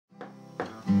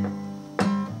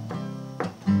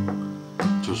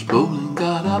'Twas bowling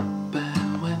got up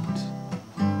and went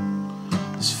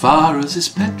as far as his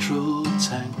petrol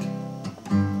tank,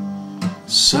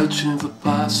 searching for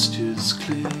pastures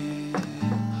clear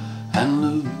and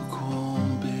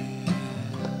lukewarm beer.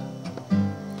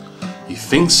 He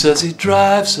thinks as he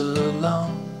drives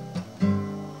along,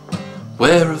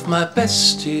 where have my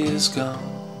best years gone?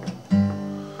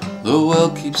 The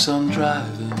world keeps on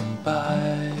driving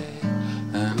by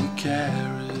and he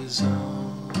carries on.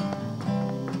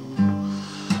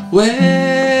 Where's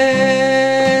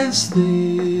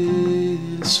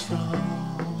this from?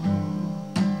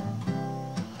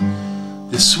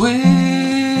 This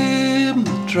whim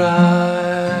that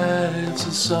drives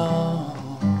us on.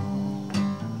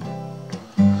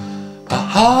 A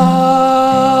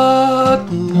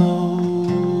heart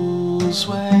knows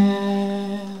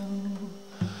when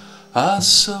our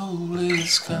soul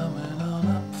is coming on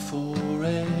up for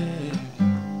air.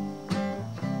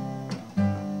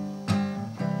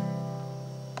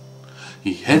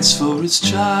 He heads for his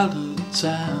childhood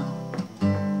town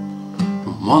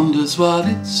and wonders what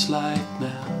it's like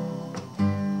now.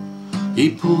 He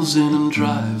pulls in and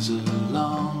drives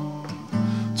along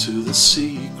to the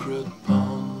secret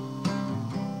pond.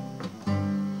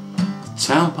 The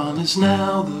town pond is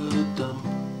now the dump.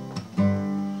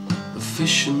 The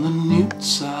fish and the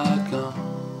newts are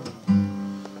gone.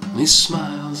 And he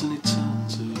smiles and he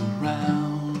turns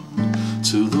around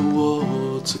to the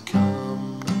water come.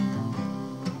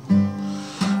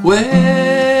 Where's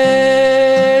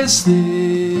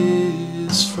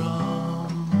this from?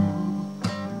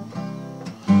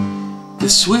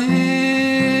 This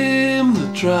whim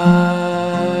that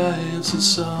drives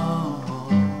us on.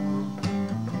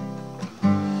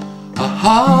 A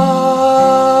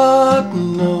heart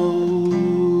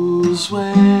knows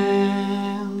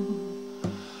when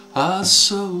our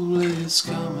soul is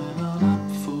coming on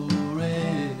up for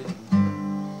air.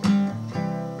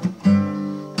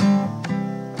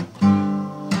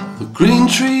 The green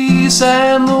trees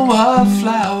and the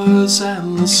wildflowers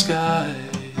and the sky,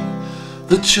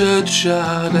 the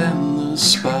churchyard and the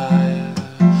spire,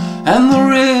 and the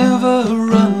river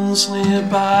runs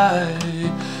nearby,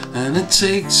 and it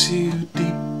takes you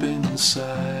deep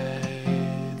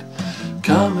inside,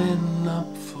 coming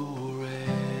up for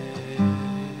air.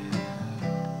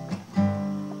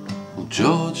 Well,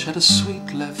 George had a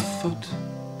sweet left foot,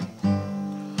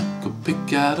 could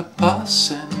pick out a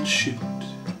pass and shoot,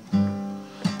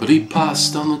 but he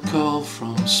passed on the call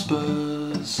from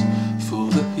Spurs for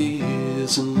the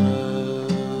here's and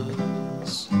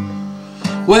hers.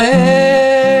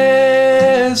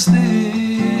 Where's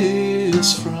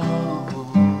this from?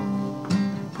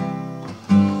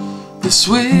 This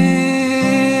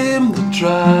whim that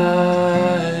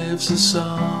drives us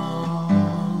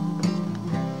on.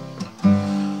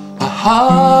 A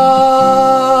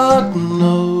heart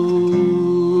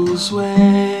knows when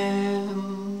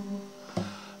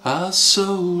our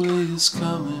soul is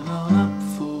coming on up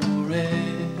for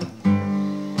air.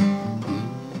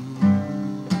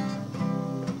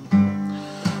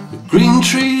 The green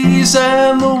trees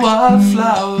and the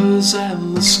wildflowers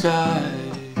and the sky,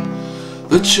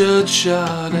 the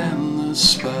churchyard and the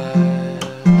spire,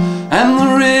 and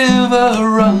the river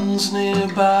runs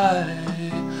nearby,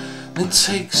 and it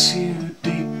takes you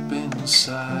deep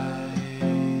inside,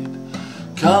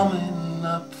 coming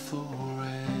up for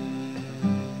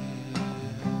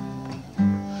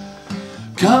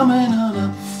coming on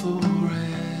up for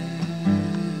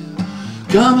air,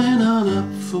 coming on